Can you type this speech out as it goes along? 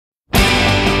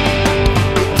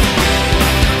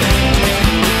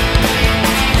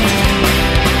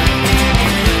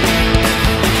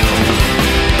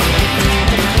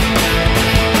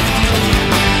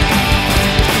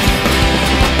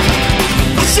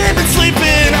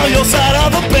on your side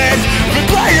of the bed, been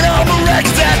playing all the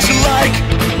records that you like.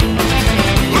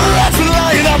 That's been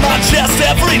lying on my chest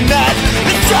every night.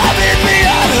 It's driving me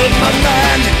out of my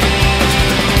mind.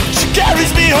 She carries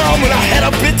me home when I had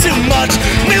a bit too much.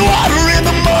 Me water in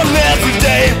the morning every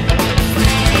day.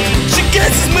 She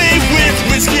kisses me with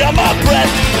whiskey on my breath.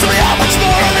 Tell me how much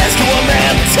more of this can one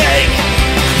man take?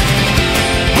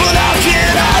 But how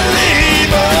can I leave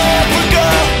her for a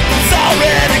girl that's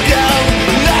already gone,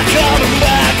 not coming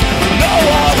back? No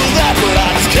all of that, but I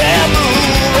just can't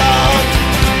move on.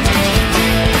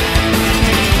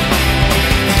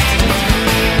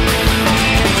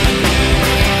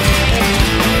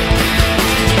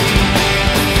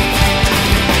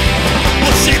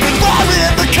 Well, she's been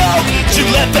wearing the coat she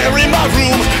left there in my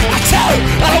room. I tell her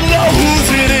I don't know whose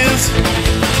it is.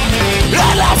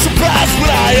 And I'm surprised when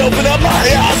I open up my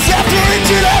eyes after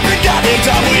each every goddamn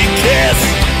time we kiss.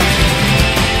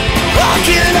 How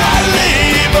can I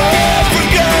leave her for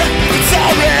good? It's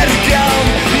already gone,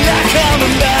 not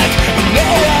coming back. I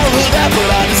know all of that, but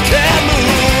I just can't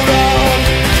move on.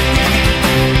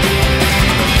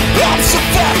 I'm so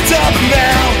fucked up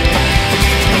now.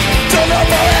 Don't know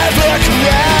if I'll ever come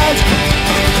round.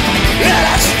 And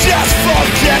I should just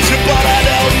forget you, but I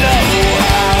don't know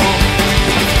how.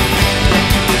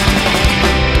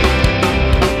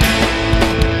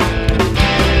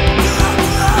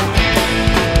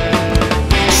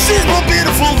 She's more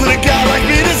beautiful than a guy like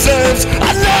me deserves.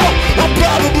 I know I'm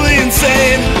probably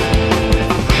insane,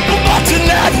 but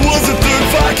tonight was the third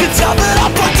fucking time that I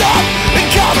fucked up and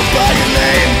called her by your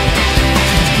name.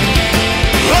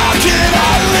 How can I